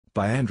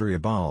By Andrea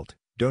Balt.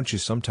 Don't you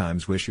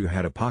sometimes wish you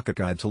had a pocket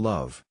guide to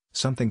love,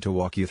 something to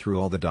walk you through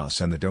all the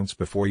do's and the don'ts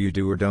before you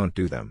do or don't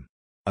do them?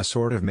 A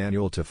sort of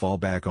manual to fall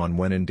back on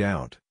when in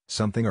doubt,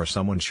 something or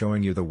someone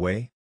showing you the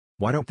way?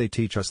 Why don't they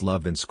teach us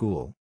love in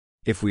school?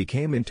 If we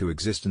came into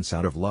existence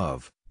out of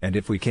love, and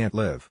if we can't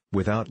live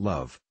without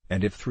love,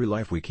 and if through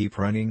life we keep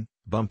running,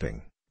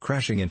 bumping,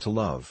 crashing into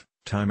love,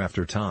 time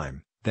after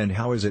time, then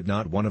how is it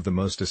not one of the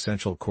most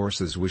essential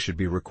courses we should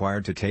be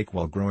required to take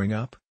while growing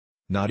up?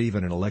 Not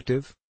even an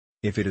elective?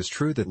 If it is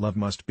true that love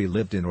must be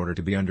lived in order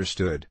to be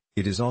understood,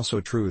 it is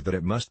also true that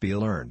it must be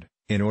learned,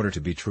 in order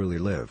to be truly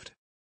lived.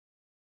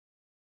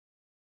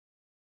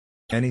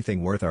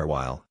 Anything worth our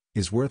while,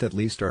 is worth at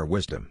least our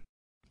wisdom.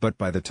 But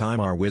by the time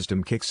our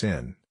wisdom kicks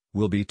in,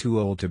 we'll be too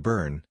old to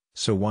burn,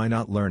 so why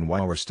not learn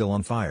while we're still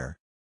on fire?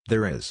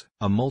 There is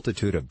a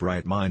multitude of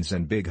bright minds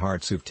and big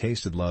hearts who've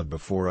tasted love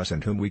before us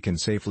and whom we can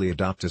safely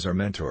adopt as our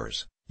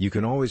mentors. You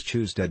can always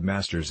choose dead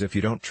masters if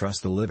you don't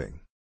trust the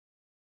living.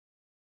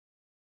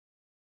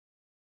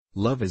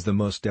 Love is the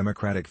most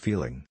democratic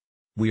feeling.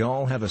 We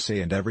all have a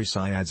say and every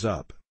sigh adds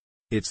up.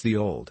 It's the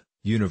old,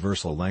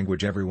 universal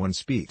language everyone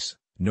speaks,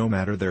 no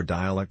matter their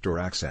dialect or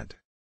accent.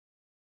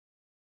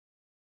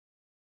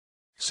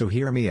 So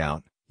hear me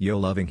out, yo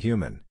loving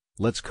human,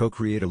 let's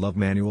co-create a love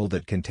manual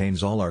that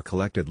contains all our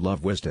collected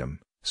love wisdom,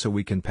 so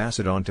we can pass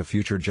it on to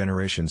future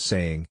generations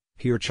saying,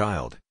 here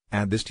child,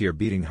 add this to your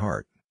beating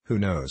heart. Who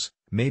knows,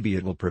 maybe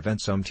it will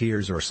prevent some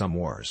tears or some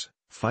wars,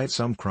 fight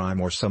some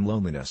crime or some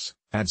loneliness,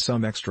 add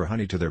some extra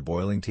honey to their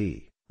boiling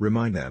tea,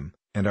 remind them,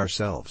 and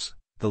ourselves,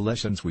 the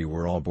lessons we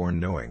were all born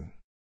knowing.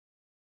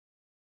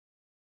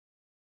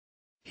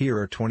 Here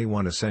are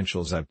 21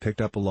 essentials I've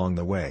picked up along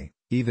the way.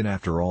 Even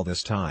after all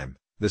this time,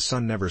 the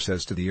sun never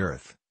says to the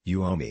earth,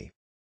 you owe me.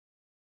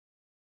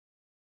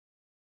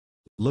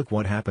 Look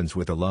what happens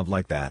with a love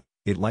like that,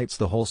 it lights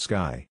the whole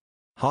sky.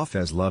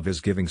 Hafez love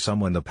is giving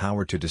someone the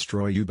power to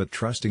destroy you but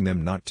trusting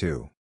them not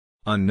to.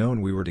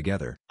 Unknown we were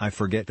together. I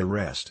forget the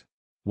rest.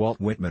 Walt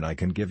Whitman I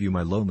can give you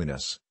my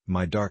loneliness,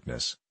 my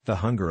darkness, the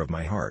hunger of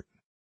my heart.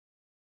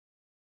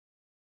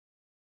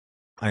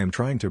 I am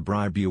trying to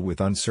bribe you with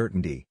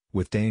uncertainty,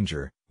 with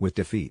danger, with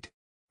defeat.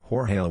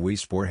 Jorge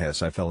Luis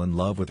Borges I fell in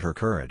love with her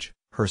courage,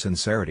 her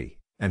sincerity,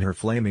 and her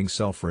flaming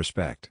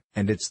self-respect.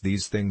 And it's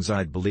these things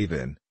I'd believe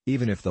in,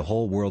 even if the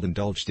whole world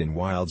indulged in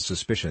wild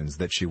suspicions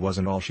that she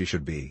wasn't all she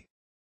should be.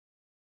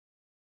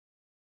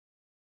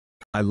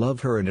 I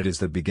love her and it is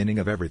the beginning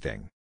of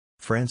everything.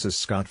 Francis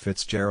Scott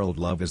Fitzgerald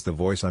love is the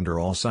voice under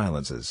all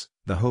silences,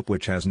 the hope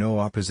which has no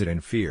opposite in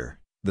fear,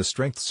 the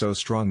strength so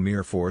strong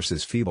mere force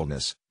is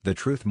feebleness, the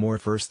truth more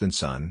first than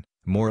sun,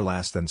 more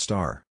last than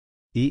star.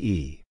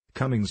 E.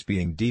 Cummings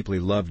being deeply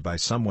loved by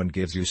someone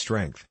gives you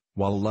strength,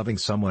 while loving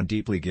someone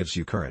deeply gives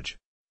you courage.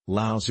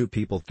 Lao Tzu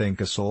people think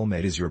a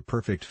soulmate is your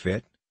perfect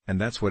fit, and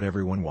that's what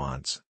everyone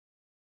wants.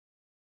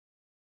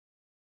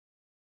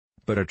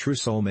 But a true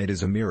soulmate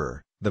is a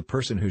mirror, the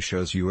person who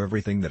shows you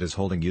everything that is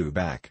holding you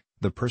back,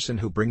 the person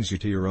who brings you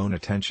to your own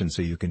attention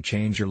so you can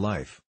change your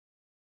life.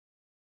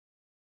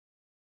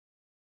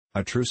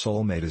 A true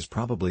soulmate is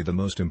probably the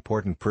most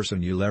important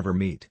person you'll ever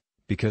meet,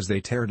 because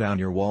they tear down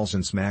your walls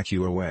and smack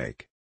you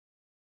awake.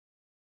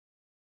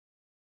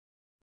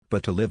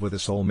 But to live with a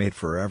soulmate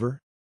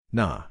forever?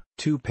 Nah,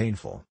 too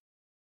painful.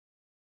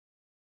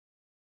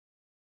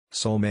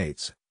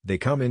 Soulmates, they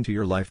come into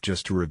your life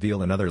just to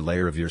reveal another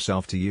layer of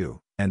yourself to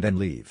you, and then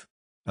leave.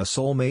 A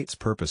soulmate's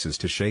purpose is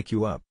to shake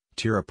you up,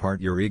 tear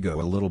apart your ego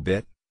a little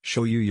bit,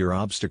 show you your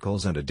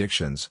obstacles and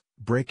addictions,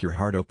 break your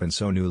heart open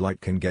so new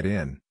light can get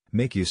in,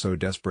 make you so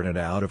desperate and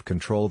out of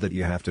control that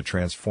you have to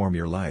transform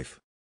your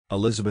life.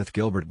 Elizabeth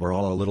Gilbert we're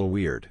all a little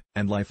weird,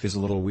 and life is a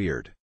little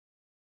weird.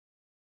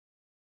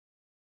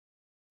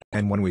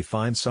 And when we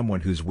find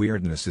someone whose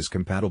weirdness is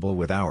compatible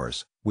with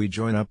ours, we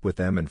join up with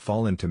them and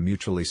fall into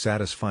mutually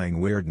satisfying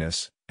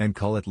weirdness, and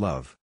call it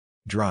love.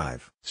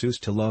 Drive. Seuss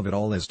to love at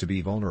all is to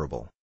be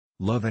vulnerable.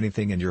 Love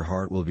anything and your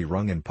heart will be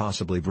wrung and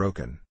possibly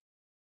broken.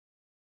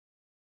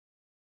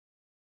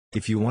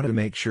 If you want to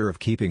make sure of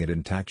keeping it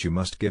intact you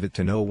must give it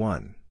to no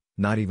one,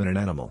 not even an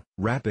animal.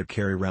 Wrap it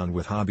carry round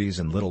with hobbies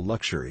and little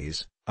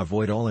luxuries,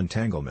 avoid all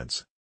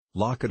entanglements.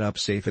 Lock it up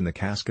safe in the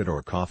casket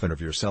or coffin of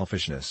your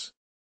selfishness.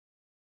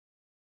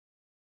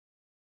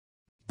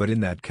 But in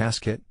that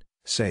casket,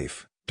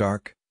 safe,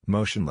 dark,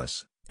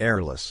 motionless,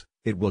 airless,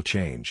 it will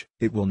change.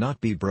 It will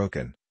not be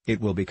broken, it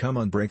will become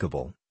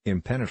unbreakable,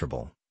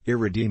 impenetrable,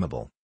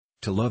 irredeemable.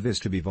 To love is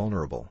to be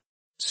vulnerable.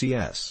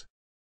 C.S.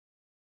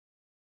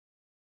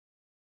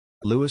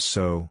 Lewis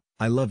So,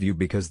 I love you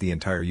because the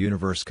entire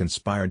universe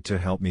conspired to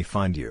help me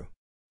find you.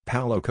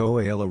 Paulo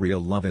Coelho real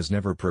love is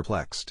never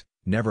perplexed,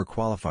 never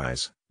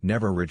qualifies,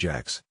 never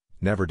rejects,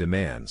 never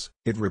demands.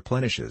 It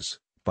replenishes,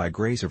 by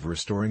grace of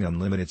restoring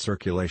unlimited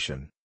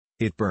circulation.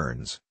 It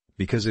burns,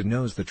 because it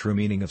knows the true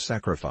meaning of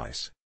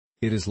sacrifice.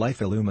 It is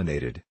life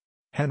illuminated.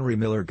 Henry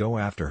Miller go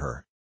after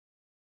her.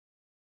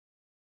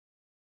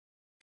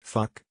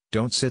 Fuck,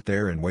 don't sit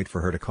there and wait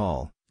for her to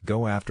call,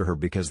 go after her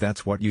because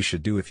that's what you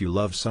should do if you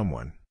love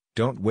someone.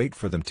 Don't wait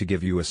for them to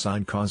give you a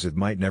sign cause it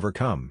might never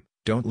come,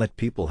 Don't let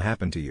people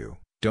happen to you,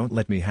 don't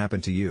let me happen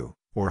to you,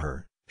 or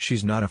her.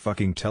 She's not a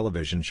fucking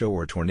television show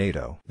or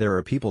tornado. There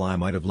are people I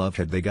might have loved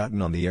had they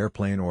gotten on the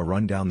airplane or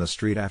run down the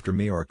street after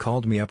me or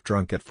called me up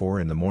drunk at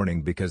 4 in the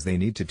morning because they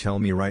need to tell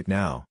me right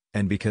now,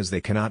 and because they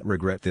cannot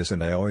regret this,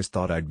 and I always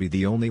thought I'd be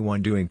the only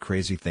one doing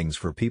crazy things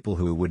for people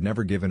who would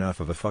never give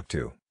enough of a fuck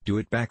to do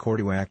it back or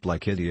to act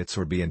like idiots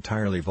or be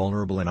entirely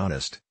vulnerable and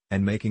honest,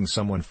 and making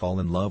someone fall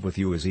in love with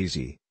you is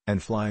easy.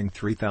 And flying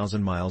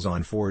 3,000 miles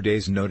on 4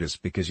 days' notice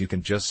because you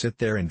can just sit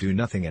there and do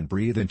nothing and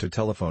breathe into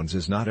telephones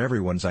is not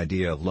everyone's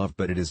idea of love,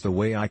 but it is the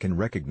way I can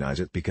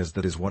recognize it because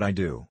that is what I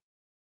do.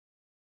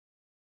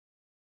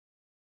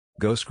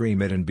 Go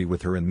scream it and be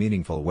with her in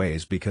meaningful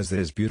ways because that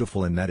is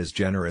beautiful and that is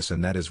generous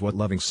and that is what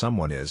loving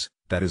someone is,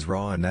 that is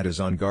raw and that is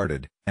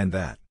unguarded, and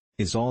that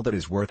is all that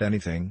is worth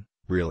anything,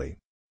 really.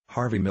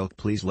 Harvey Milk,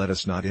 please let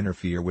us not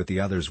interfere with the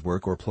other's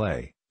work or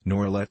play,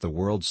 nor let the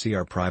world see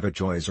our private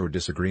joys or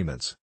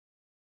disagreements.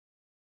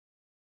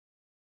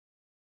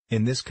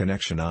 In this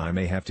connection I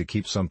may have to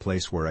keep some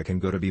place where I can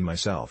go to be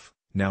myself,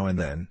 now and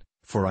then,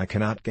 for I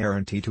cannot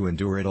guarantee to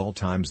endure at all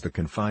times the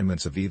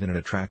confinements of even an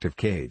attractive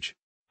cage.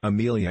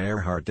 Amelia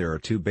Earhart. There are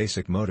two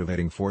basic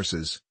motivating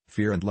forces,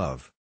 fear and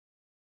love.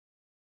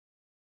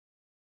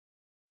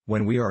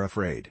 When we are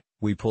afraid,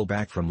 we pull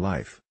back from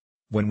life.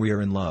 When we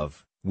are in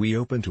love, we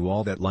open to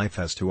all that life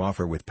has to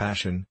offer with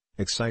passion,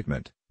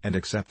 excitement, and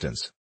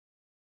acceptance.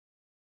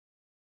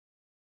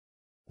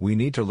 We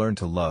need to learn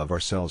to love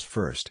ourselves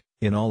first,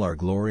 in all our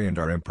glory and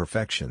our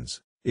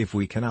imperfections. If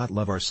we cannot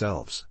love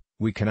ourselves,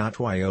 we cannot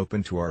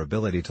open to our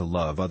ability to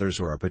love others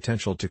or our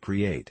potential to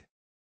create.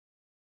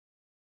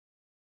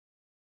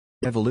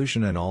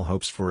 Evolution and all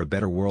hopes for a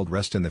better world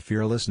rest in the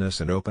fearlessness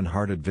and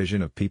open-hearted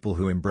vision of people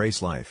who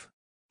embrace life.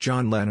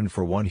 John Lennon.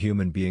 For one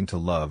human being to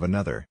love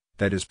another,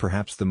 that is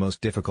perhaps the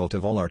most difficult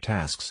of all our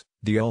tasks,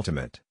 the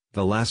ultimate,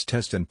 the last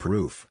test and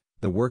proof,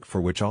 the work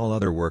for which all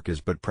other work is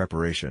but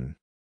preparation.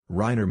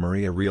 Rainer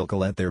Maria Rilke.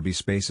 Let there be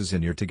spaces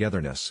in your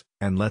togetherness,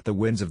 and let the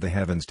winds of the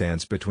heavens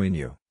dance between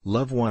you.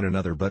 Love one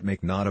another but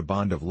make not a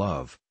bond of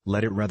love,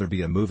 let it rather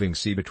be a moving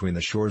sea between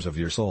the shores of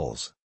your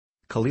souls.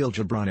 Khalil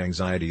Gibran.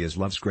 Anxiety is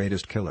love's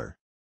greatest killer.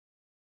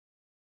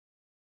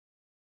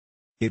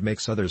 It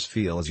makes others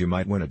feel as you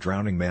might when a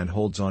drowning man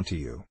holds onto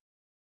you.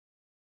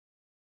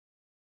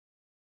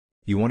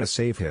 You want to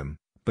save him,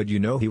 but you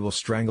know he will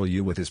strangle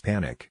you with his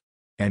panic.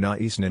 Anna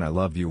Easton. I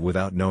love you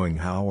without knowing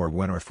how or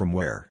when or from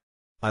where.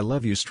 I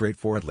love you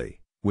straightforwardly,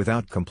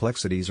 without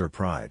complexities or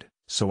pride,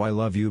 so I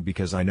love you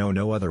because I know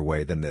no other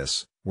way than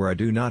this, where I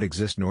do not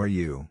exist nor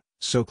you,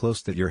 so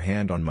close that your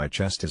hand on my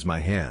chest is my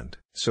hand,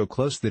 so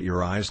close that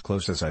your eyes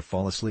close as I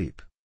fall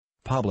asleep.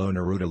 Pablo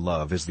Neruda.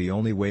 Love is the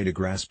only way to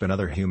grasp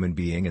another human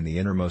being in the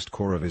innermost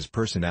core of his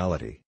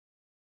personality.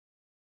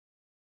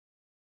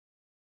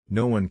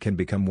 No one can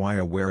become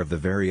aware of the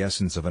very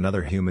essence of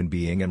another human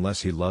being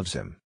unless he loves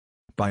him.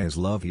 By his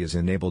love he is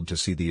enabled to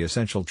see the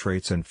essential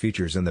traits and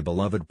features in the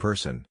beloved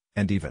person,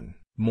 and even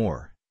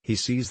more, he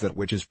sees that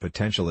which is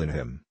potential in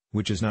him,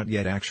 which is not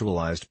yet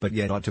actualized but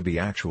yet ought to be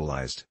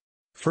actualized.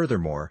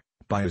 Furthermore,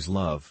 by his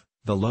love,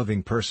 the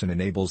loving person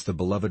enables the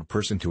beloved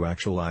person to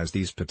actualize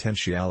these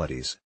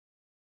potentialities.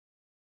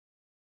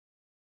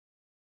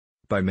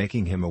 By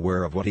making him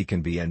aware of what he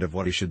can be and of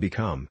what he should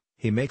become,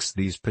 he makes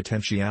these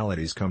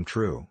potentialities come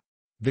true.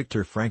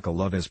 Viktor Frankl.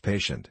 Love is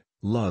patient,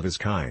 love is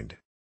kind.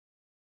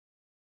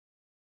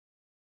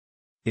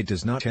 It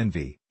does not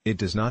envy, it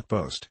does not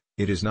boast,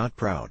 it is not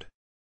proud.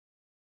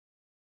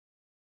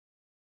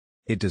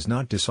 It does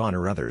not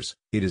dishonor others,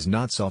 it is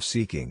not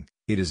self-seeking,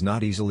 it is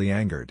not easily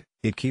angered,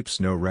 it keeps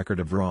no record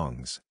of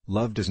wrongs.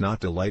 Love does not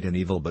delight in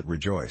evil but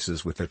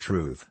rejoices with the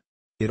truth.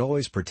 It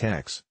always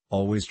protects,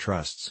 always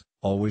trusts,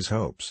 always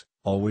hopes,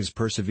 always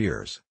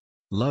perseveres.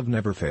 Love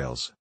never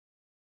fails.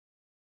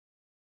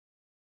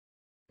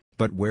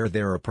 But where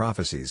there are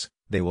prophecies,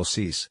 they will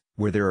cease,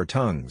 where there are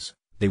tongues,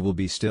 they will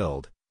be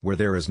stilled. Where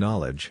there is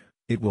knowledge,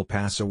 it will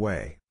pass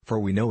away, for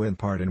we know in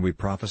part and we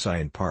prophesy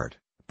in part,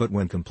 but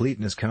when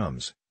completeness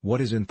comes,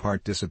 what is in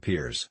part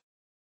disappears.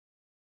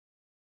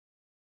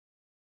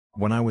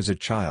 When I was a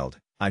child,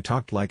 I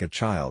talked like a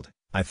child,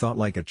 I thought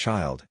like a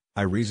child,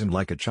 I reasoned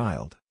like a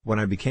child. When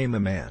I became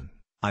a man,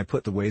 I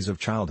put the ways of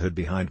childhood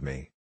behind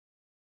me.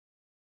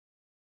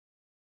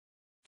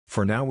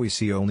 For now we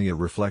see only a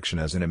reflection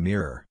as in a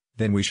mirror,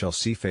 then we shall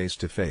see face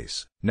to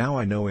face. Now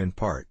I know in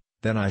part,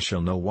 then I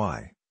shall know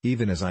why.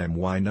 Even as I am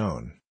why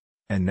known.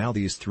 And now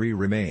these three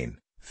remain,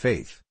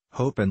 faith,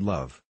 hope and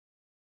love.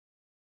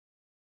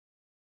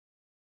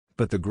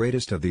 But the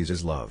greatest of these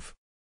is love.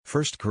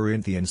 1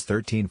 Corinthians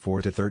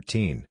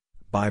 13:4-13,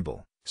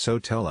 Bible. So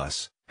tell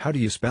us, how do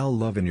you spell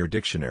love in your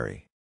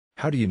dictionary?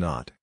 How do you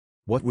not?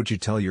 What would you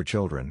tell your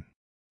children?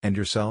 And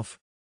yourself?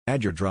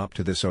 Add your drop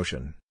to this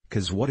ocean,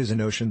 'cause what is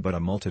an ocean but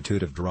a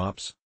multitude of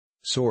drops?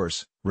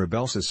 Source,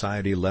 Rebel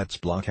Society. Let's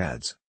block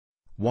ads.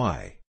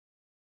 Why?